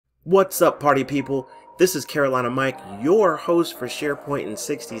What's up, party people? This is Carolina Mike, your host for SharePoint in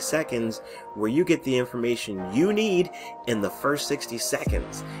 60 seconds, where you get the information you need in the first 60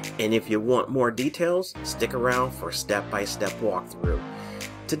 seconds. And if you want more details, stick around for a step-by-step walkthrough.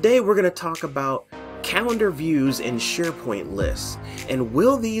 Today we're going to talk about calendar views in SharePoint lists. And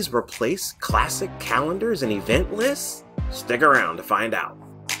will these replace classic calendars and event lists? Stick around to find out.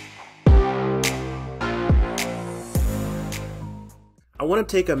 I want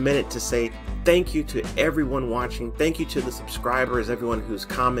to take a minute to say thank you to everyone watching. Thank you to the subscribers, everyone who's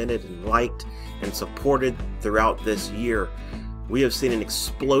commented and liked and supported throughout this year. We have seen an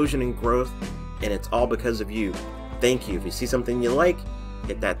explosion in growth, and it's all because of you. Thank you. If you see something you like,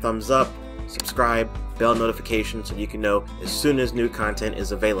 hit that thumbs up, subscribe, bell notification so you can know as soon as new content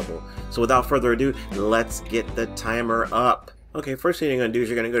is available. So without further ado, let's get the timer up. Okay, first thing you're going to do is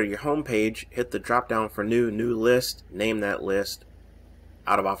you're going to go to your home page, hit the drop down for new list, name that list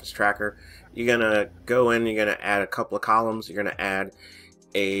Out of Office Tracker. You're gonna go in, you're gonna add a couple of columns. You're gonna add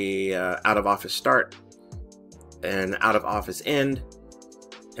a out of office start and out of office end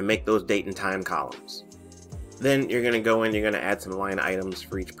and make those date and time columns. Then you're gonna go in, you're gonna add some line items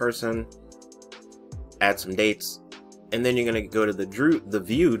for each person, add some dates, and then you're gonna go to the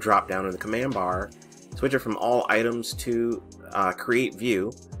view drop down in the command bar, switch it from all items to create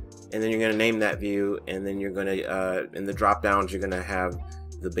view. And then you're going to name that view, and then you're going to, in the drop downs, you're going to have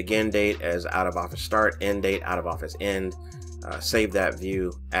the begin date as out of office start, end date, out of office end. Save that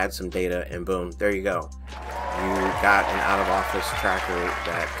view, add some data, and boom, there you go. You got an out of office tracker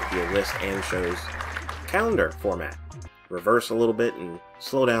that could be a list and shows calendar format. Reverse a little bit and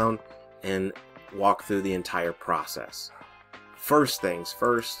slow down and walk through the entire process. First things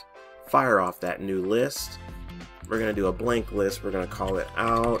first, fire off that new list. We're going to do a blank list. We're going to call it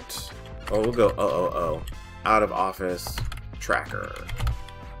out. Oh, we'll go out of office tracker.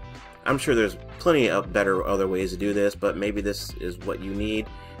 I'm sure there's plenty of better other ways to do this, but maybe this is what you need.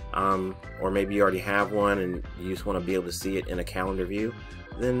 Or maybe you already have one and you just want to be able to see it in a calendar view.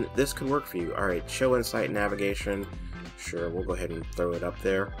 Then this could work for you. All right, show insight navigation. Sure, we'll go ahead and throw it up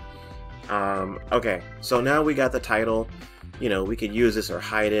there. Okay, so now we got the title. You know, we could use this or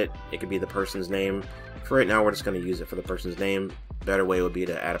hide it. It could be the person's name. For right now, we're just going to use it for the person's name. Better way would be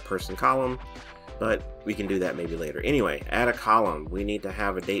to add a person column, but we can do that maybe later. Anyway, add a column. We need to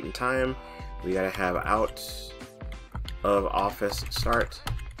have a date and time. We got to have out of office start,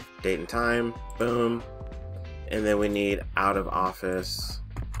 date and time, boom. And then we need out of office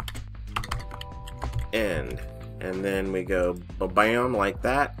end. And then we go bam like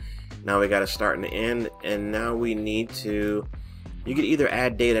that. Now we got to start and end. And now we need to, you could either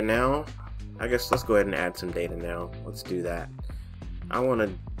add data now. I guess let's go ahead and add some data now. Let's do that.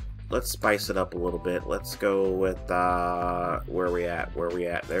 Let's spice it up a little bit. Let's go with where are we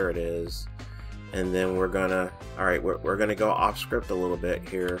at? There it is. And then we're gonna, all right, we're gonna go off script a little bit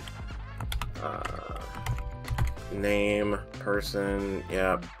here. Name, person,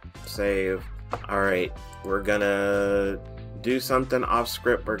 yep, save. All right, we're gonna do something off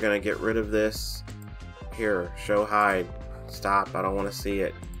script. We're gonna get rid of this. Here, show hide. Stop, I don't want to see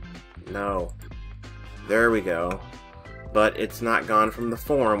it. No. There we go. But it's not gone from the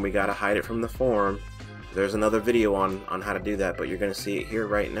form. We gotta hide it from the form. There's another video on how to do that, but you're gonna see it here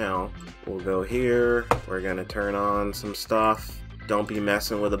right now. We'll go here. We're gonna turn on some stuff. Don't be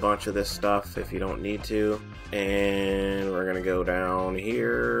messing with a bunch of this stuff if you don't need to. And we're gonna go down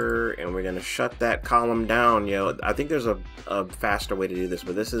here and we're gonna shut that column down. Yo, I think there's a faster way to do this,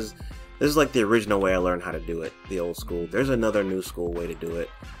 but this is like the original way I learned how to do it, the old school. There's another new school way to do it.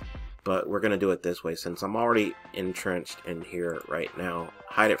 But we're going to do it this way since I'm already entrenched in here right now.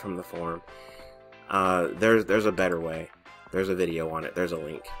 Hide it from the form. There's a better way. There's a video on it. There's a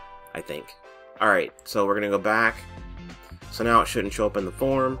link, I think. Alright, so we're going to go back. So now it shouldn't show up in the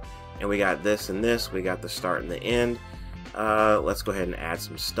form. And we got this and this. We got the start and the end. Let's go ahead and add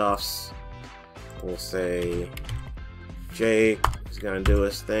some stuffs. We'll say Jake is going to do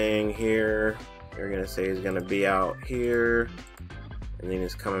his thing here. You're going to say he's going to be out here. And then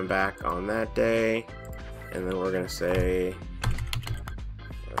he's coming back on that day. And then we're gonna say,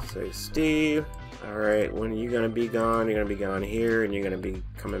 let's say Steve. Alright, when are you gonna be gone? You're gonna be gone here, and you're gonna be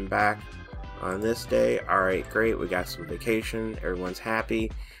coming back on this day. Alright, great, we got some vacation, everyone's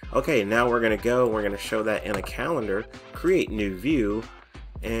happy. Okay, now we're gonna show that in a calendar, create new view,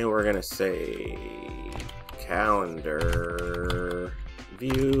 and we're gonna say calendar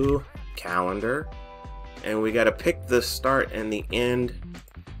view, calendar. And we got to pick the start and the end,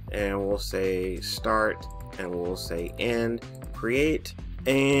 and we'll say start and we'll say end, create.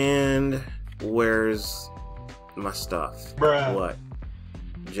 And where's my stuff? Bruh. What?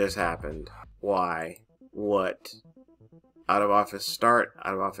 just happened? Why? What? Out of office start,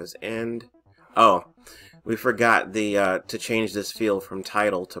 out of office end. Oh, we forgot the to change this field from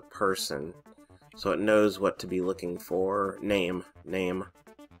title to person, so it knows what to be looking for. Name.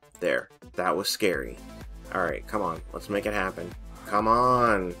 There. That was scary. Alright, come on. Let's make it happen. Come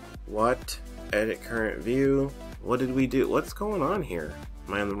on. What? Edit current view. What did we do? What's going on here?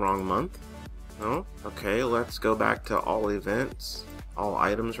 Am I in the wrong month? No? Okay, let's go back to all events. All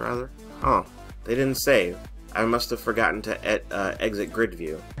items, rather. Oh, they didn't save. I must have forgotten to exit grid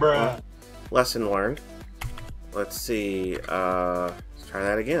view. Bruh. Well, lesson learned. Let's see. Let's try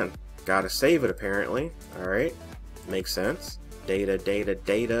that again. Gotta save it, apparently. Alright. Makes sense.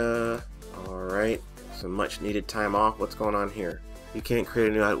 Data. Alright. Some much needed time off. What's going on here? You can't create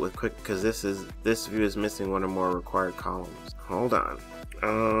a new item with quick because this view is missing one or more required columns. Hold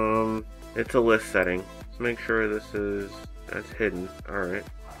on. It's a list setting. Let's make sure that's hidden. Alright.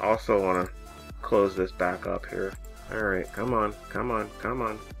 Also want to close this back up here. Alright, come on.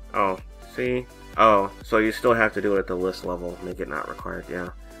 Oh, see? Oh, so you still have to do it at the list level. Make it not required, yeah.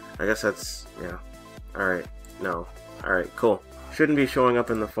 I guess that's, yeah. Alright, no. Alright, cool. Shouldn't be showing up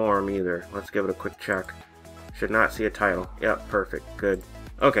in the form either. Let's give it a quick check. Should not see a title. Yep, perfect, good.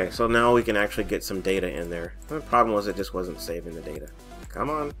 Okay, so now we can actually get some data in there. The problem was it just wasn't saving the data. Come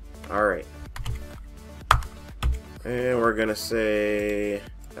on. Alright. And we're gonna say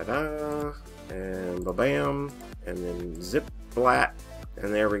ta-da, and ba-bam, and then zip blat,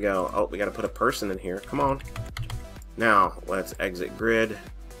 and there we go. Oh, we gotta put a person in here. Come on. Now, let's exit grid.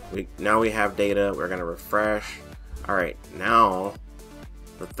 Now we have data. We're gonna refresh. Alright, now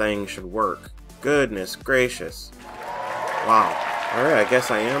the thing should work. Goodness gracious. Wow. Alright, I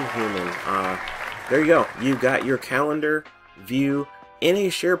guess I am human. There you go. You got your calendar view in a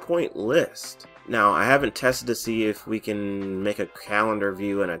SharePoint list. Now, I haven't tested to see if we can make a calendar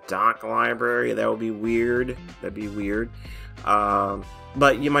view in a doc library. That would be weird. That'd be weird.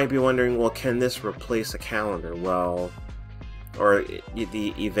 But you might be wondering, well, can this replace a calendar? Well, or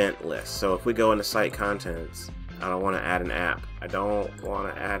the event list. So if we go into site contents, I don't want to add an app. I don't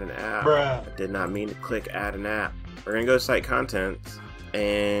want to add an app. Bruh. I did not mean to click add an app. We're going to go to site contents,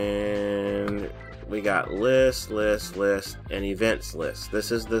 and we got list, and events list.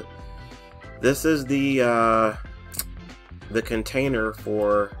 This is the container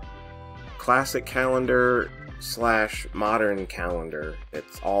for classic calendar / modern calendar.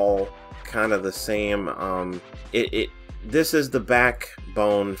 It's all kind of the same. This is the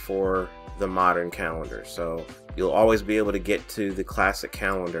backbone for the modern calendar. So you'll always be able to get to the classic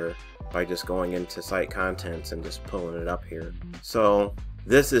calendar by just going into site contents and just pulling it up here. So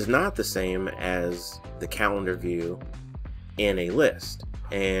this is not the same as the calendar view in a list.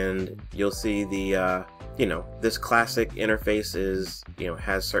 And you'll see the this classic interface is,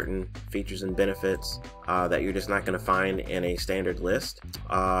 has certain features and benefits that you're just not going to find in a standard list,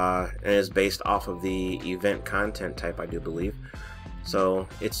 and is based off of the event content type, I do believe. So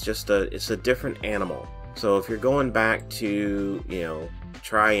it's just it's a different animal. So if you're going back to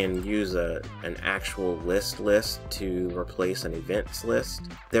try and use an actual list to replace an events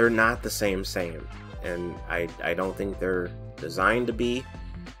list, they're not the same, and I don't think they're designed to be.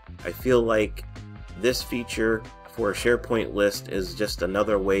 I feel like this feature for a SharePoint list is just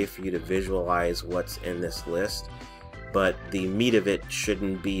another way for you to visualize what's in this list, but the meat of it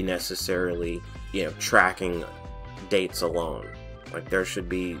shouldn't be necessarily tracking dates alone. Like, there should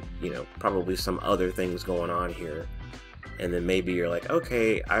be probably some other things going on here, and then maybe you're like,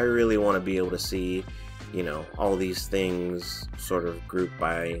 okay, I really want to be able to see all these things sort of grouped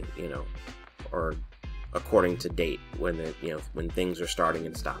by or according to date when when things are starting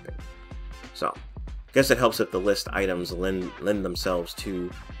and stopping. So I guess it helps if the list items lend themselves to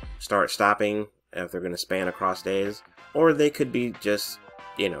start stopping if they're going to span across days, or they could be just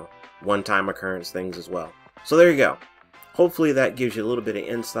one-time occurrence things as well. So there you go. Hopefully that gives you a little bit of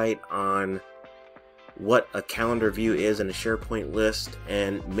insight on what a calendar view is in a SharePoint list,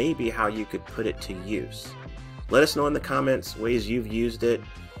 and maybe how you could put it to use. Let us know in the comments ways you've used it.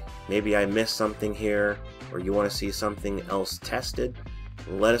 Maybe I missed something here, or you want to see something else tested.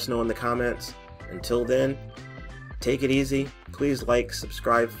 Let us know in the comments. Until then, take it easy. Please like,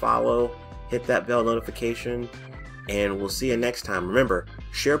 subscribe, follow, hit that bell notification, and we'll see you next time. Remember,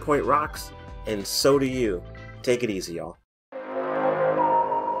 SharePoint rocks, and so do you. Take it easy, y'all.